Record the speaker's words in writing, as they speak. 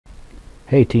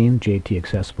Hey team, JT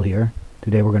Accessible here.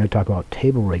 Today we're going to talk about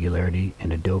table regularity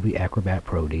in Adobe Acrobat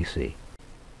Pro DC.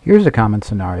 Here's a common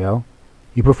scenario.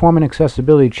 You perform an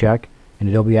accessibility check in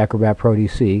Adobe Acrobat Pro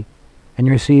DC and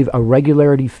you receive a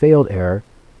regularity failed error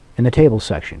in the tables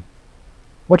section.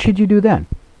 What should you do then?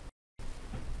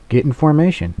 Get in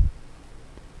formation.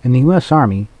 In the U.S.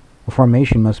 Army, a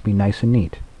formation must be nice and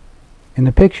neat. In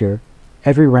the picture,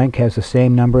 every rank has the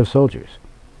same number of soldiers.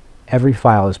 Every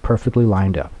file is perfectly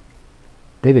lined up.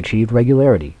 They've achieved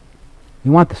regularity.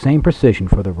 We want the same precision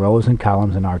for the rows and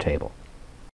columns in our table.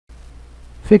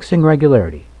 Fixing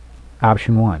regularity.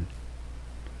 Option 1.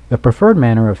 The preferred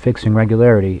manner of fixing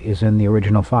regularity is in the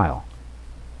original file.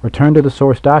 Return to the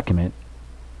source document.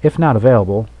 If not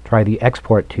available, try the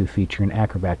Export To feature in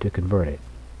Acrobat to convert it.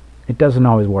 It doesn't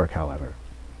always work, however.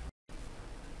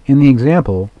 In the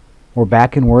example, we're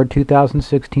back in Word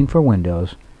 2016 for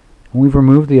Windows, and we've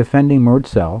removed the offending merged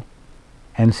cell,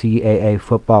 NCAA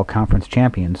Football Conference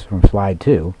Champions, from Slide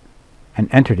 2, and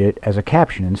entered it as a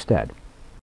caption instead.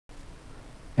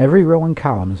 Every row and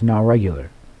column is now regular,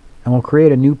 and we'll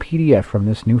create a new PDF from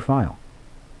this new file.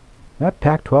 That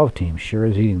Pac-12 team sure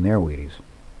is eating their Wheaties.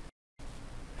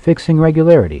 Fixing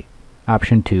regularity.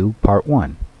 Option 2, Part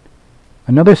 1.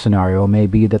 Another scenario may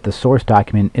be that the source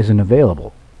document isn't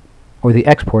available, or the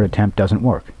export attempt doesn't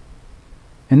work.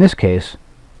 In this case,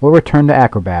 we'll return to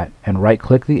Acrobat and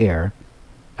right-click the error,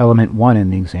 element 1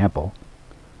 in the example,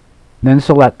 then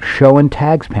select Show in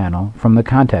Tags panel from the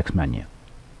context menu.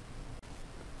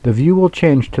 The view will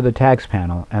change to the Tags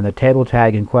panel and the table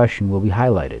tag in question will be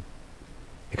highlighted.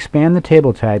 Expand the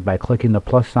table tag by clicking the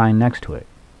plus sign next to it.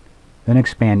 Then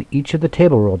expand each of the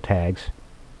table row tags,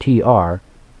 TR,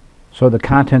 so the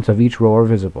contents of each row are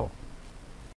visible.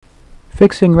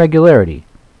 Fixing regularity.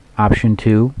 Option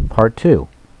 2, Part 2.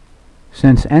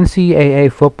 Since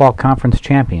NCAA Football Conference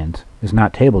Champions is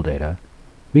not table data,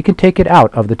 we can take it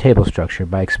out of the table structure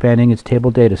by expanding its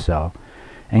table data cell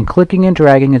and clicking and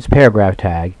dragging its paragraph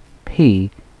tag,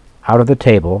 P, out of the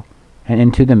table and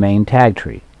into the main tag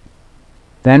tree.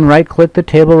 Then right-click the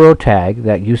table row tag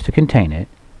that used to contain it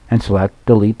and select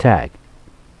Delete Tag.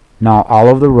 Now all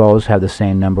of the rows have the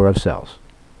same number of cells.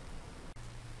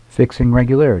 Fixing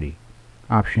regularity.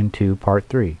 Option 2, Part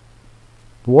 3.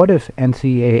 What if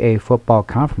NCAA Football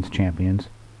Conference Champions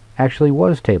actually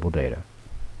was table data?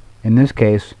 In this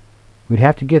case, we'd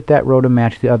have to get that row to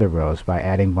match the other rows by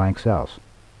adding blank cells.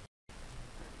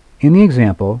 In the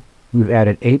example, we've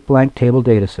added 8 blank table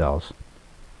data cells.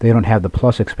 They don't have the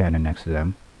plus expander next to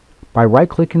them, by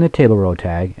right-clicking the table row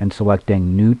tag and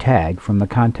selecting New Tag from the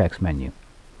context menu.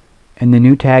 In the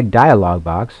New Tag dialog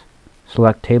box,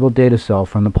 select Table Data Cell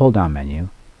from the pull-down menu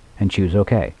and choose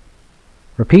OK.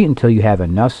 Repeat until you have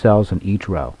enough cells in each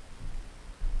row.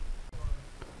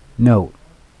 Note: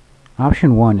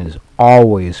 Option 1 is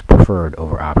always preferred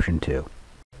over Option 2.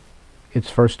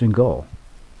 It's first and goal,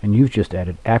 and you've just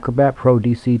added Acrobat Pro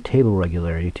DC table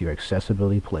regularity to your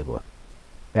accessibility playbook.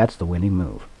 That's the winning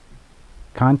move.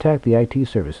 Contact the IT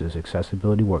Services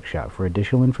Accessibility Workshop for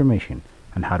additional information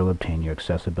on how to obtain your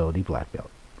accessibility black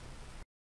belt.